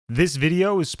This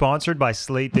video is sponsored by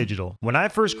Slate Digital. When I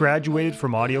first graduated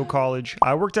from audio college,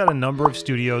 I worked at a number of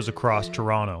studios across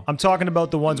Toronto. I'm talking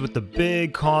about the ones with the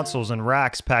big consoles and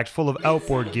racks packed full of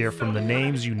outboard gear from the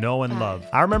names you know and love.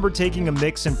 I remember taking a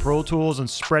mix in Pro Tools and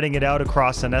spreading it out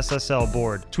across an SSL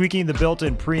board, tweaking the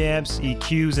built-in preamps,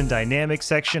 EQs, and dynamics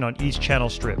section on each channel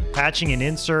strip, patching in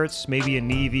inserts, maybe a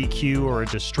Neve EQ or a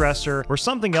distressor, or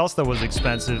something else that was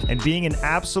expensive, and being in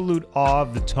absolute awe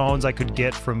of the tones I could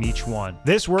get from each one.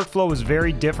 This workflow was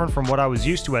very different from what I was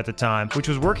used to at the time, which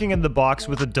was working in the box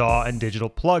with a DAW and digital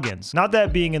plugins. Not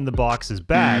that being in the box is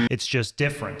bad, it's just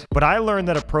different. But I learned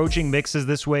that approaching mixes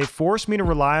this way forced me to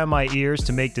rely on my ears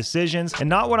to make decisions and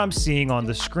not what I'm seeing on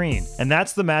the screen. And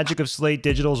that's the magic of Slate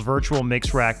Digital's virtual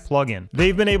mix rack plugin.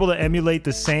 They've been able to emulate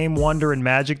the same wonder and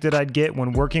magic that I'd get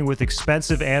when working with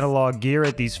expensive analog gear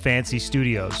at these fancy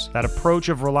studios. That approach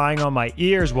of relying on my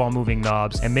ears while moving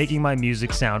knobs and making my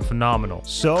music sound phenomenal.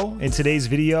 So, in today's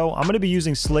video, I'm going to be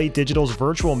using Slate Digital's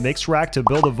virtual mix rack to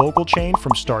build a vocal chain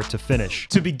from start to finish.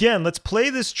 To begin, let's play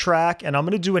this track and I'm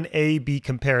going to do an A-B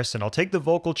comparison. I'll take the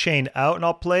vocal chain out and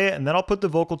I'll play it, and then I'll put the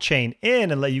vocal chain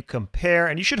in and let you compare,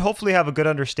 and you should hopefully have a good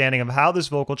understanding of how this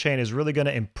vocal chain is really going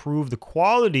to improve the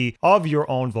quality of your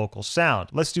own vocal sound.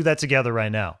 Let's do that together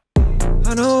right now.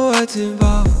 I know what's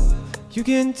involved, you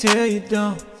can tell you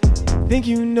don't think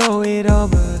you know it all,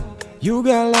 but you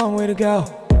got a long way to go.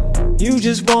 You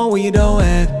just want what you don't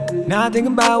have, not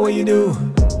thinking about what you do.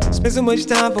 Spend so much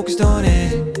time focused on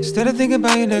it, instead of thinking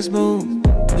about your next move.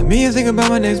 And me, I'm thinking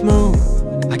about my next move.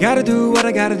 I gotta do what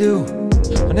I gotta do.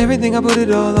 On everything, I put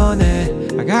it all on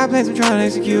that. I got plans I'm trying to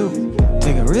execute.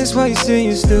 Take a risk while you sit in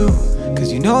your stew,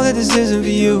 cause you know that this isn't for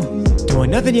you. Doing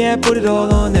nothing yet, put it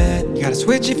all on that. You gotta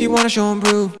switch if you wanna show and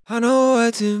prove. I know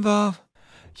what's involved,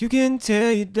 you can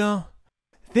tell you don't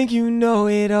think you know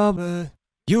it all, but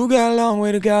you got a long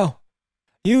way to go.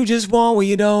 You just want what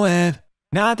you don't have,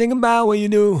 not thinking about what you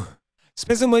do.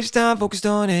 Spend so much time focused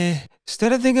on it,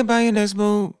 instead of thinking about your next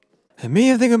move. And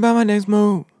me, I'm thinking about my next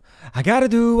move. I gotta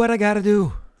do what I gotta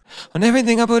do. On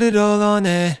everything, I put it all on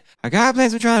that. I got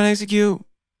plans I'm trying to execute.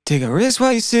 Take a risk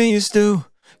while you sit in your stew,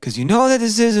 cause you know that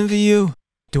this isn't for you.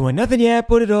 Doing nothing yet,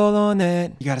 put it all on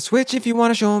that. You gotta switch if you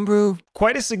wanna show and prove.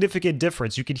 Quite a significant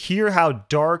difference. You can hear how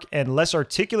dark and less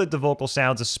articulate the vocal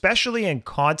sounds, especially in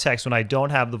context when I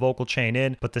don't have the vocal chain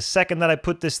in. But the second that I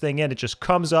put this thing in, it just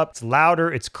comes up, it's louder,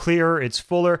 it's clearer, it's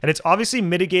fuller, and it's obviously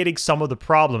mitigating some of the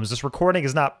problems. This recording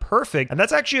is not perfect, and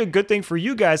that's actually a good thing for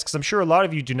you guys, because I'm sure a lot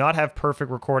of you do not have perfect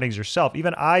recordings yourself.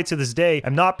 Even I, to this day,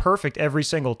 am not perfect every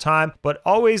single time, but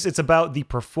always it's about the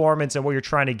performance and what you're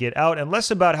trying to get out, and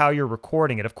less about how you're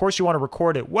recording it. Of course, you want to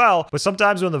record it well, but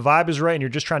sometimes when the vibe is right and you're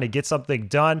just trying to get something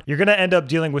done, you're going to end up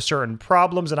dealing with certain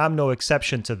problems, and I'm no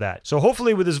exception to that. So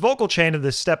hopefully with this vocal chain and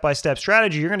this step-by-step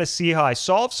strategy, you're going to see how I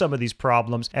solve some of these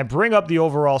problems and bring up the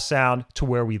overall sound to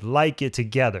where we like it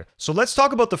together. So let's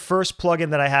talk about the first plugin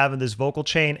that I have in this vocal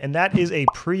chain, and that is a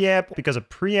preamp, because a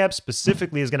preamp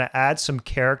specifically is going to add some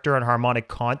character and harmonic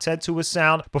content to a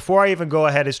sound before I even go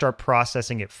ahead and start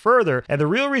processing it further. And the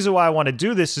real reason why I want to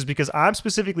do this is because I'm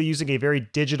specifically using a very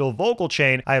digital vocal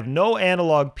chain. I have no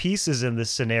analog pieces in this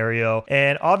scenario,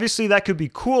 and obviously that could be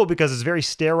cool because it's very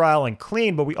sterile and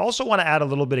clean, but we also want to add a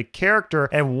little bit of character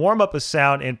and warm up a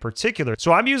sound in particular.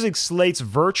 So I'm using Slate's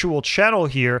virtual channel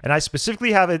here, and I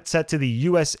specifically have it set to the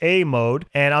USA mode,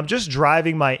 and I'm just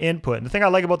driving my input. And the thing I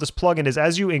like about this plugin is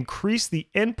as you increase the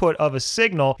input of a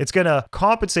signal, it's going to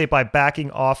compensate by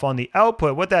backing off on the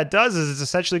output. What that does is it's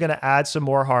essentially going to add some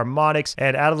more harmonics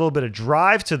and add a little bit of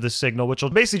drive to the signal, which will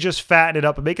basically just fatten it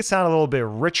up and make it sound a little bit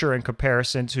richer in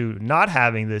comparison to not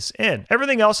having this in.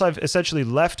 Everything else I've essentially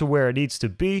left to where it needs to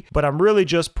be, but I'm really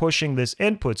just pushing this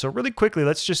input. So really quickly,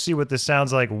 let's just see what this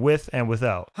sounds like with and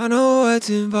without. I know what's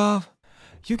involved,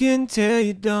 you can tell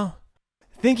you don't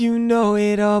think you know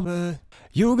it all, but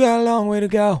you got a long way to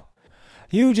go.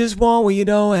 You just want what you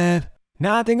don't have,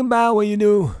 not thinking about what you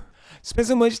do. Spend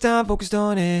so much time focused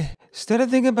on it, instead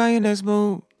of thinking about your next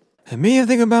move. And me, I'm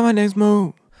thinking about my next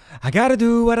move. I gotta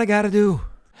do what I gotta do.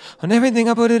 On everything,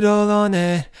 I put it all on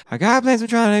that. I got plans I'm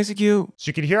trying to execute. So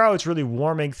you can hear how it's really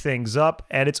warming things up,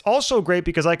 and it's also great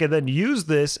because I can then use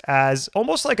this as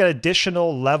almost like an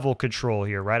additional level control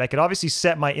here, right? I could obviously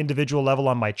set my individual level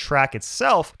on my track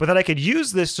itself, but then I could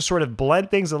use this to sort of blend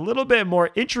things a little bit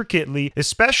more intricately,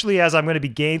 especially as I'm going to be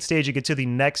gain staging it to the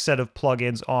next set of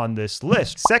plugins on this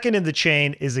list. Second in the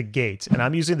chain is a gate, and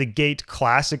I'm using the Gate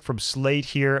Classic from Slate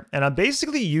here, and I'm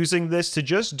basically using this to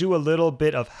just do a little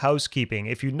bit of housekeeping.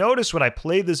 If you you notice when I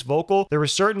played this vocal, there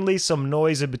was certainly some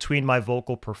noise in between my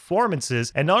vocal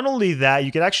performances. And not only that,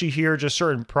 you can actually hear just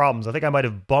certain problems. I think I might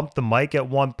have bumped the mic at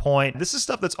one point. This is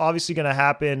stuff that's obviously going to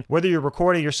happen whether you're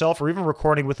recording yourself or even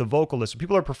recording with a vocalist. When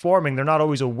people are performing, they're not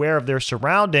always aware of their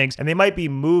surroundings and they might be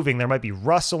moving, there might be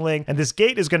rustling, and this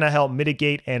gate is going to help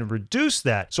mitigate and reduce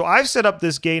that. So I've set up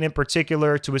this gate in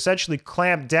particular to essentially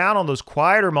clamp down on those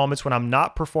quieter moments when I'm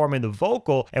not performing the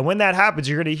vocal. And when that happens,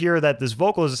 you're going to hear that this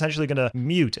vocal is essentially going to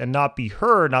mute and not be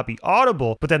heard, not be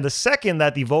audible. But then the second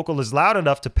that the vocal is loud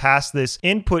enough to pass this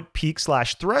input peak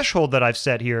 / threshold that I've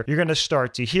set here, you're going to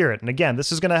start to hear it. And again,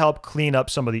 this is going to help clean up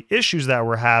some of the issues that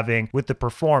we're having with the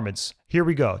performance. Here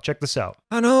we go. Check this out.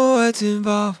 I know what's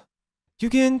involved. You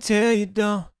can tell you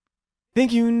don't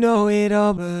think you know it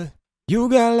all, but you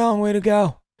got a long way to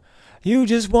go. You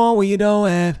just want what you don't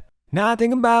have, not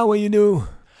thinking about what you do.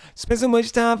 Spend so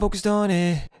much time focused on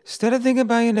it, instead of thinking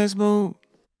about your next move.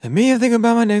 And me, I'm thinking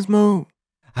about my next move.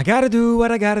 I gotta do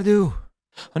what I gotta do.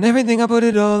 On everything, I put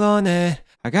it all on that.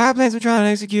 I got plans I'm trying to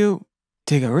execute.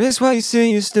 Take a risk while you sit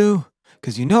in your stew,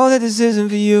 cause you know that this isn't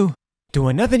for you.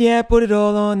 Doing nothing yet, put it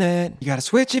all on that. You gotta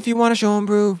switch if you wanna show and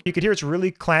prove. You can hear it's really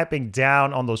clamping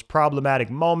down on those problematic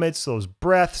moments, those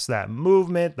breaths, that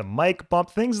movement, the mic bump,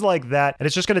 things like that. And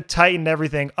it's just gonna tighten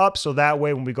everything up so that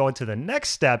way when we go into the next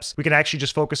steps, we can actually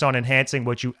just focus on enhancing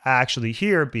what you actually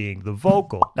hear, being the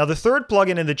vocal. Now, the third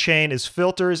plugin in the chain is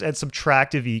filters and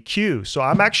subtractive EQ. So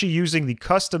I'm actually using the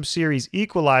custom series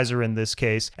equalizer in this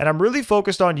case, and I'm really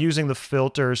focused on using the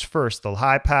filters first, the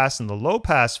high pass and the low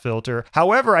pass filter.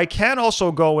 However, I can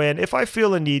also go in, if I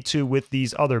feel a need to, with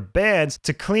these other bands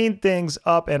to clean things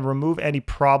up and remove any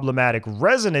problematic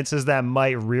resonances that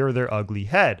might rear their ugly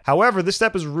head. However, this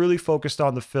step is really focused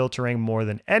on the filtering more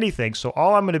than anything. So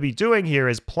all I'm going to be doing here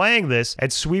is playing this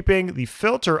and sweeping the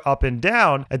filter up and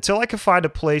down until I can find a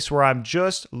place where I'm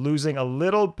just losing a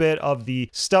little bit of the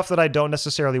stuff that I don't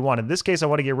necessarily want. In this case, I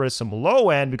want to get rid of some low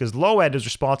end because low end is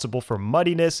responsible for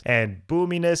muddiness and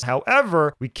boominess.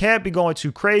 However, we can't be going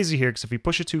too crazy here because if we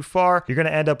push it too far, you're going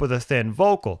to end up with a thin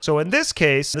vocal. So in this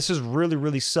case, this is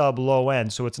really sub low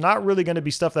end. So it's not really going to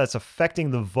be stuff that's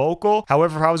affecting the vocal.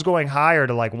 However, if I was going higher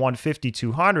to like 150,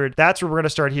 200, that's where we're going to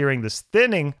start hearing this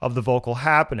thinning of the vocal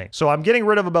happening. So I'm getting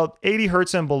rid of about 80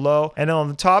 hertz and below. And then on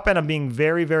the top end, I'm being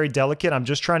very delicate. I'm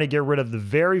just trying to get rid of the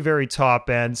very top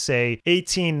end, say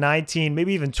 18, 19,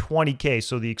 maybe even 20K.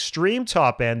 So the extreme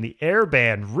top end, the air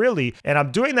band, really. And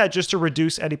I'm doing that just to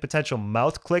reduce any potential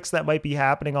mouth clicks that might be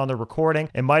happening on the recording.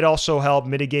 It might also help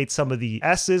mitigate some of the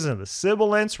S's and the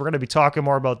sibilants. We're going to be talking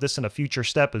more about this in a future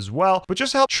step as well, but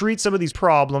just help treat some of these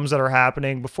problems that are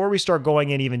happening before we start going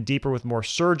in even deeper with more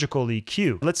surgical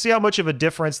EQ. Let's see how much of a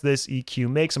difference this EQ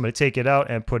makes. I'm going to take it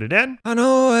out and put it in. I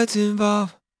know what's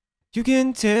involved. You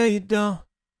can tell you don't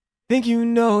think you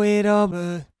know it all,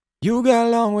 but you got a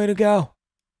long way to go.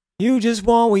 You just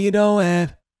want what you don't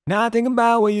have, not thinking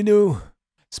about what you do.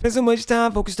 Spend so much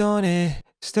time focused on it,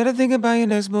 instead of thinking about your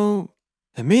next move.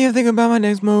 And me, I'm thinking about my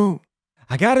next move.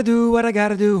 I gotta do what I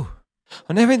gotta do.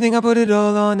 On everything, I put it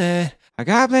all on that. I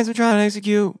got plans I'm trying to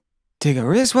execute. Take a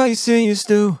risk while you sit in your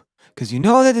stew, cause you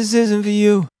know that this isn't for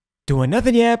you. Doing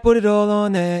nothing yet, put it all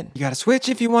on that. You gotta switch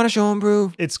if you wanna show and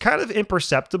prove. It's kind of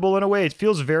imperceptible in a way. It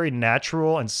feels very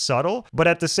natural and subtle, but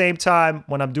at the same time,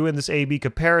 when I'm doing this A-B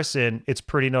comparison, it's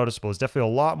pretty noticeable. It's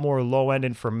definitely a lot more low-end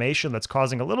information that's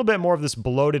causing a little bit more of this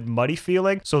bloated, muddy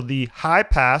feeling. So the high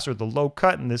pass, or the low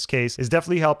cut in this case, is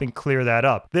definitely helping clear that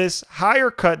up. This higher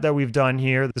cut that we've done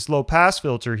here, this low pass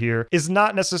filter here, is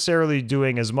not necessarily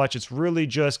doing as much. It's really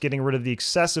just getting rid of the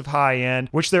excessive high end,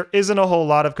 which there isn't a whole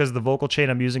lot of because the vocal chain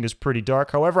I'm using is pretty dark.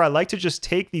 However, I like to just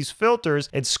take these filters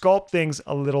and sculpt things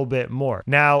a little bit more.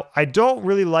 Now, I don't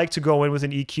really like to go in with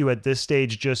an EQ at this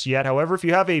stage just yet. However, if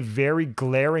you have a very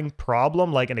glaring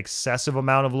problem, like an excessive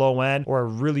amount of low end or a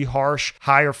really harsh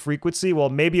higher frequency, well,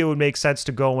 maybe it would make sense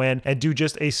to go in and do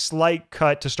just a slight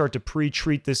cut to start to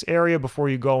pre-treat this area before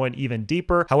you go in even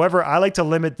deeper. However, I like to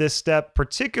limit this step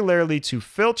particularly to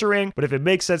filtering, but if it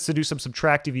makes sense to do some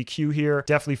subtractive EQ here,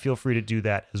 definitely feel free to do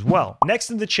that as well. Next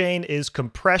in the chain is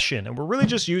compression. And we're really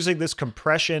just using this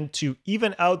compression to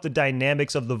even out the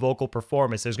dynamics of the vocal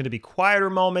performance. There's going to be quieter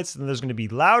moments and there's going to be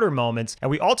louder moments. And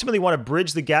we ultimately want to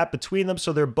bridge the gap between them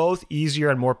so they're both easier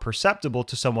and more perceptible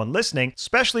to someone listening,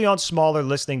 especially on smaller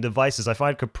listening devices. I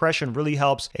find compression really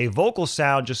helps a vocal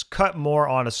sound just cut more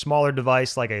on a smaller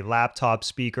device like a laptop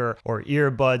speaker or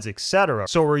earbuds, etc.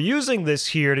 So we're using this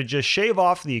here to just shave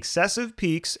off the excessive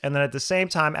peaks and then at the same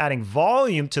time adding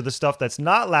volume to the stuff that's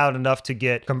not loud enough to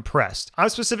get compressed. I'm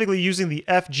specifically specifically using the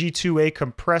FG2A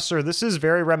compressor. This is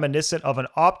very reminiscent of an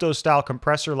opto-style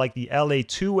compressor like the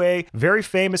LA2A, very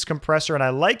famous compressor, and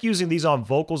I like using these on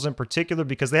vocals in particular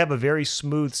because they have a very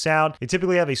smooth sound. They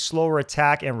typically have a slower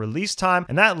attack and release time,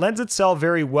 and that lends itself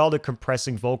very well to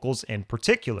compressing vocals in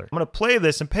particular. I'm going to play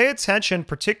this and pay attention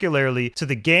particularly to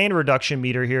the gain reduction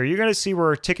meter here. You're going to see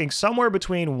we're ticking somewhere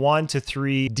between 1 to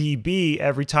 3 dB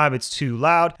every time it's too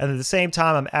loud, and at the same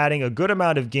time I'm adding a good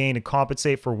amount of gain to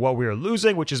compensate for what we are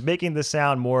losing, which is making the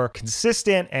sound more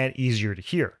consistent and easier to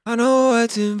hear. I know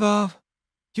what's involved.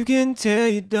 You can tell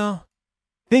you don't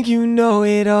think you know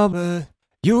it all, but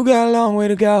you got a long way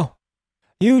to go.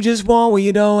 You just want what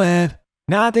you don't have,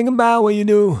 not thinking about what you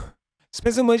do.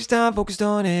 Spend so much time focused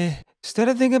on it instead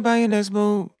of thinking about your next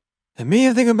move. And me,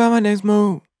 I'm thinking about my next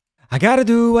move. I gotta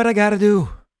do what I gotta do.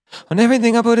 On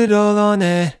everything, I put it all on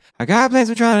it. I got plans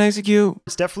I'm trying to execute.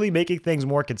 It's definitely making things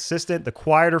more consistent. The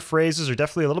quieter phrases are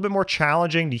definitely a little bit more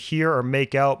challenging to hear or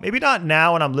make out. Maybe not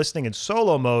now when I'm listening in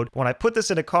solo mode, but when I put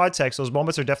this into context, those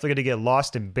moments are definitely going to get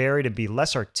lost and buried and be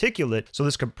less articulate. So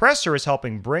this compressor is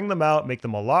helping bring them out, make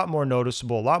them a lot more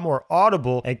noticeable, a lot more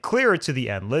audible, and clearer to the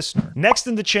end listener. Next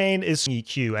in the chain is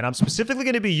EQ, and I'm specifically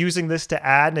going to be using this to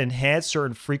add and enhance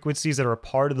certain frequencies that are a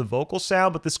part of the vocal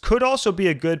sound, but this could also be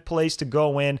a good place to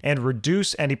go in and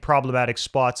reduce any problematic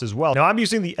spots as well. Now I'm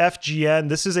using the FGN.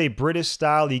 This is a British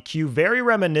style EQ, very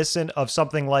reminiscent of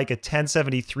something like a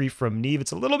 1073 from Neve.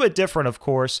 It's a little bit different, of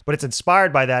course, but it's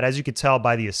inspired by that, as you can tell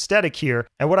by the aesthetic here.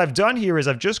 And what I've done here is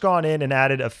I've just gone in and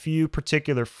added a few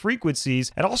particular frequencies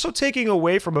and also taking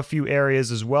away from a few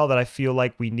areas as well that I feel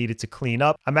like we needed to clean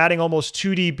up. I'm adding almost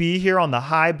 2 dB here on the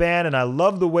high band, and I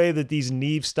love the way that these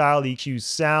Neve style EQs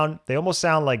sound. They almost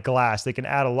sound like glass. They can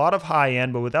add a lot of high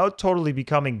end, but without totally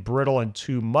becoming brittle and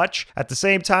too much. At the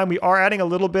same time, we are adding a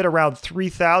little bit around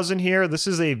 3000 here. This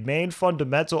is a main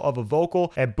fundamental of a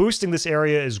vocal, and boosting this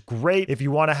area is great if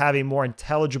you want to have a more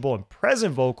intelligible and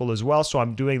present vocal as well. So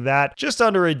I'm doing that just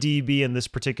under a dB in this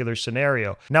particular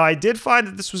scenario. Now I did find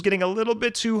that this was getting a little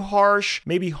bit too harsh,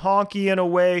 maybe honky in a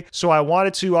way. So I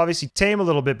wanted to obviously tame a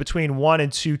little bit between 1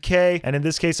 and 2K. And in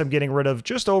this case, I'm getting rid of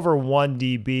just over 1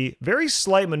 dB. Very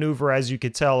slight maneuver, as you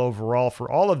could tell overall for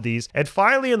all of these. And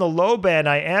finally in the low band,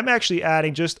 I am actually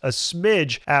adding just a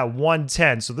smidge at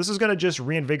 110. So this is going to just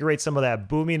reinvigorate some of that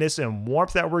boominess and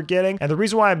warmth that we're getting. And the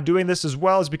reason why I'm doing this as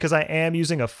well is because I am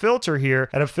using a filter here,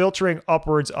 and I'm filtering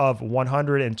upwards of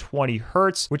 120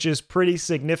 hertz, which is pretty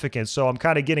significant. So I'm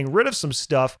kind of getting rid of some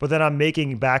stuff, but then I'm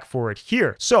making back for it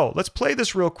here. So let's play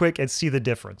this real quick and see the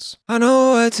difference. I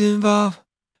know what's involved.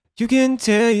 You can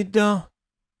tell you don't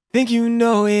think you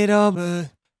know it all,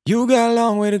 but you got a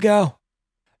long way to go.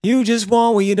 You just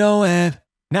want what you don't have,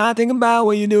 not thinking about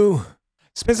what you do.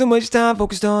 Spend so much time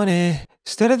focused on it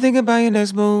instead of thinking about your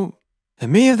next move.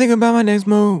 And me, I'm thinking about my next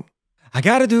move. I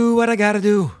gotta do what I gotta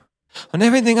do. On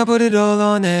everything, I put it all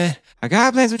on it. I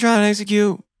got plans I'm trying to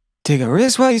execute. Take a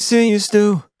risk while you sit in your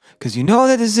stew, cause you know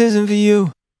that this isn't for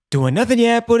you. Doing nothing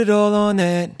yet, put it all on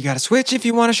that. You gotta switch if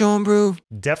you wanna show and prove.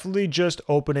 Definitely just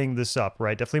opening this up,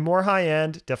 right? Definitely more high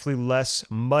end, definitely less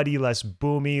muddy, less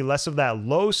boomy, less of that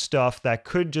low stuff that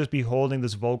could just be holding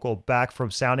this vocal back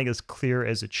from sounding as clear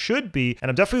as it should be. And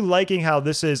I'm definitely liking how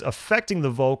this is affecting the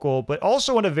vocal, but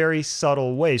also in a very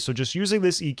subtle way. So just using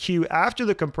this EQ after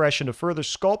the compression to further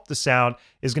sculpt the sound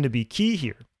is going to be key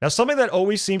here. Now, something that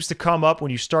always seems to come up when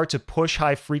you start to push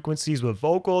high frequencies with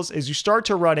vocals is you start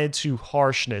to run into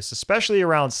harshness, especially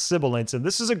around sibilance. And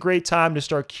this is a great time to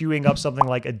start queuing up something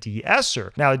like a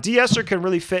de-esser. Now, a de-esser can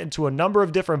really fit into a number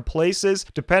of different places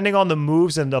depending on the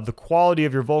moves and of the quality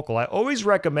of your vocal. I always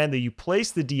recommend that you place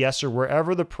the de-esser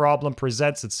wherever the problem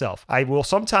presents itself. I will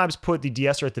sometimes put the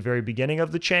de-esser at the very beginning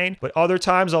of the chain, but other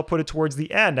times I'll put it towards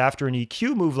the end after an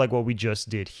EQ move like what we just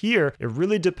did here. It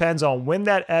really depends on when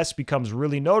that S becomes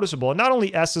really noticeable. And not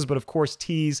only S's, but of course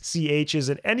T's, CH's,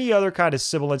 and any other kind of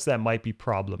sibilance that might be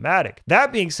problematic.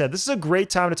 That being said, this is a great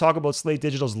time to talk about Slate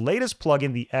Digital's latest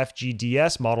plugin, the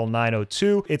FGDS Model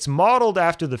 902. It's modeled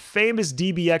after the famous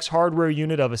DBX hardware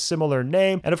unit of a similar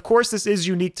name. And of course, this is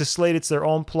unique to Slate. It's their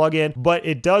own plugin, but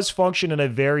it does function in a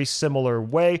very similar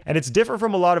way. And it's different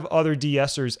from a lot of other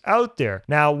de-essers out there.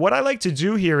 Now, what I like to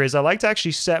do here is I like to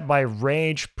actually set my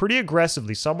range pretty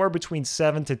aggressively, somewhere between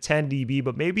 7 to 10 dB,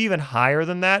 but maybe even higher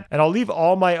than that. And I'll leave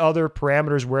all my other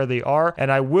parameters where they are.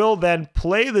 And I will then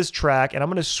play this track and I'm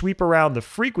going to sweep around the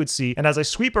frequency. And as I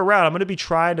sweep around, I'm going to be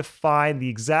trying to find the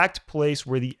exact place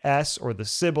where the S or the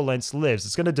sibilance lives.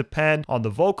 It's going to depend on the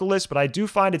vocalist, but I do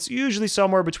find it's usually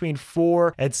somewhere between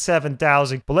 4 and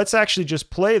 7,000. But let's actually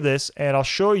just play this and I'll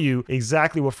show you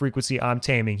exactly what frequency I'm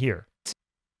taming here.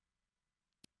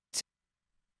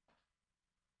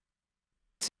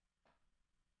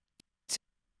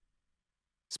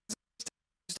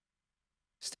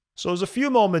 So there's a few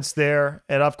moments there,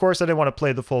 and of course I didn't want to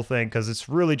play the full thing because it's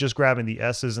really just grabbing the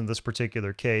S's in this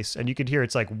particular case. And you can hear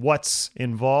it's like, what's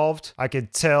involved? I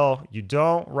could tell you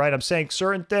don't, right? I'm saying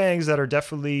certain things that are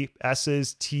definitely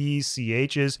S's, T's,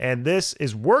 CH's, and this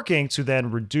is working to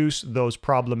then reduce those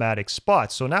problematic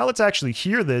spots. So now let's actually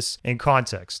hear this in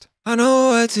context. I know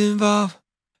what's involved.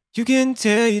 You can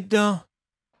tell you don't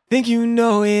think you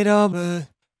know it all, but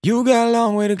you got a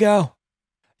long way to go.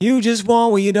 You just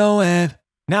want what you don't have.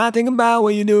 Not thinking about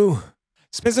what you do.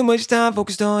 Spend so much time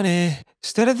focused on it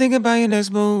instead of thinking about your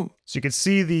next move. So you can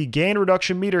see the gain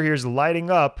reduction meter here is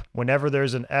lighting up whenever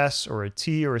there's an S or a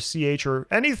T or a CH or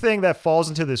anything that falls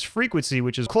into this frequency,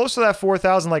 which is close to that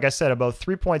 4,000, like I said, about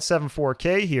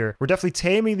 3.74K here. We're definitely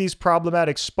taming these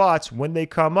problematic spots when they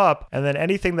come up, and then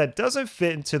anything that doesn't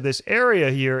fit into this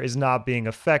area here is not being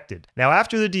affected. Now,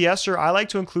 after the de-esser, I like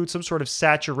to include some sort of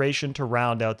saturation to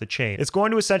round out the chain. It's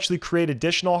going to essentially create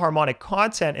additional harmonic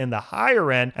content in the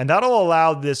higher end, and that'll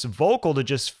allow this vocal to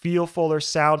just feel fuller,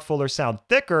 sound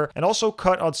thicker, and also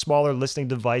cut on smaller listening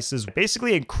devices. It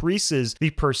basically increases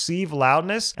the perceived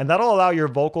loudness, and that'll allow your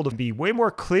vocal to be way more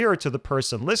clear to the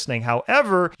person listening.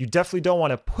 However, you definitely don't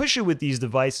want to push it with these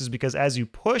devices because as you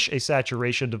push a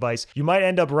saturation device, you might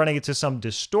end up running into some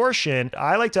distortion.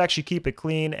 I like to actually keep it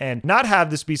clean and not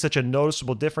have this be such a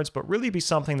noticeable difference, but really be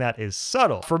something that is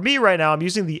subtle. For me right now, I'm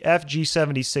using the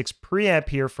FG76 preamp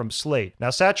here from Slate. Now,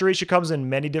 saturation comes in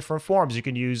many different forms. You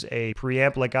can use a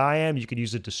preamp like I am, you could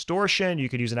use a distortion, you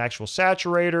could use an actual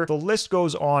saturator. The list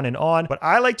goes on, but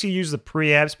I like to use the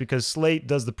preamps because Slate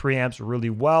does the preamps really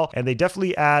well, and they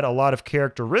definitely add a lot of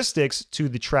characteristics to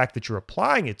the track that you're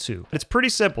applying it to. It's pretty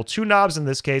simple. Two knobs in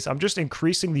this case. I'm just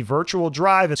increasing the virtual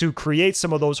drive to create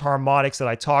some of those harmonics that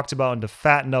I talked about and to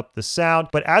fatten up the sound.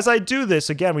 But as I do this,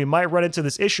 again, we might run into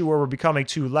this issue where we're becoming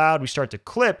too loud. We start to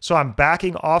clip. So I'm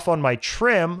backing off on my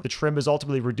trim. The trim is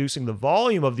ultimately reducing the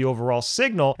volume of the overall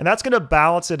signal, and that's going to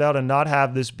balance it out and not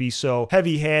have this be so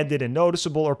heavy-handed and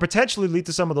noticeable or potentially lead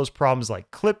to some of those problems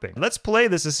like clipping. Let's play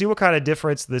this and see what kind of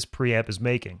difference this preamp is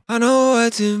making. I know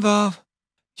what's involved.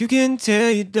 You can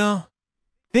tell you don't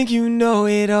think you know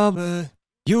it all, but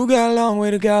you got a long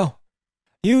way to go.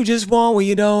 You just want what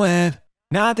you don't have.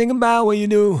 Not thinking about what you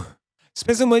do.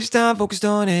 Spend so much time focused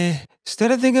on it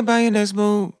instead of thinking about your next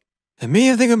move. And me,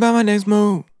 I'm thinking about my next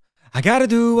move. I gotta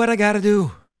do what I gotta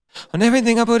do. On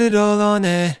everything, I put it all on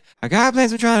that. I got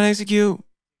plans I'm trying to execute.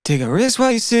 Take a risk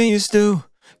while you sit in your stew,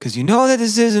 cause you know that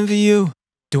this isn't for you.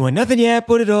 Doing nothing yet,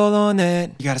 put it all on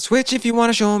that. You gotta switch if you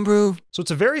wanna show and prove. So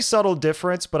it's a very subtle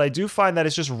difference, but I do find that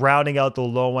it's just rounding out the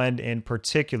low end in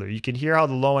particular. You can hear how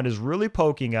the low end is really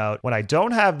poking out when I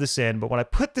don't have this in, but when I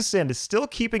put this in, it's still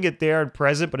keeping it there and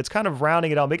present, but it's kind of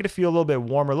rounding it out, making it feel a little bit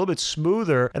warmer, a little bit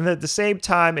smoother, and then at the same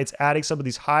time, it's adding some of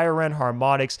these higher end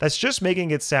harmonics that's just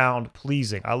making it sound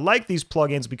pleasing. I like these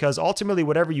plugins because ultimately,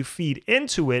 whatever you feed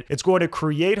into it, it's going to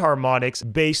create harmonics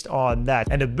based on that.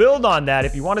 And to build on that,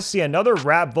 if you want to see another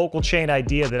rap vocal chain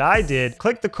idea that I did,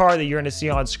 click the card that you're going to see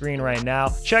on screen right now.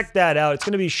 Check that out. It's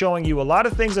going to be showing you a lot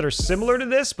of things that are similar to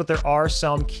this, but there are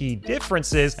some key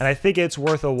differences, and I think it's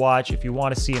worth a watch if you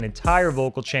want to see an entire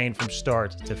vocal chain from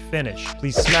start to finish.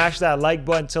 Please smash that like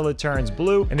button until it turns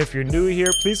blue, and if you're new here,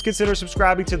 please consider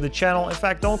subscribing to the channel. In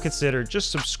fact, don't consider,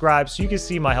 just subscribe so you can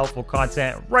see my helpful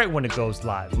content right when it goes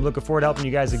live. I'm looking forward to helping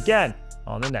you guys again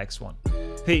on the next one.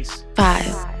 Peace.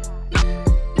 5,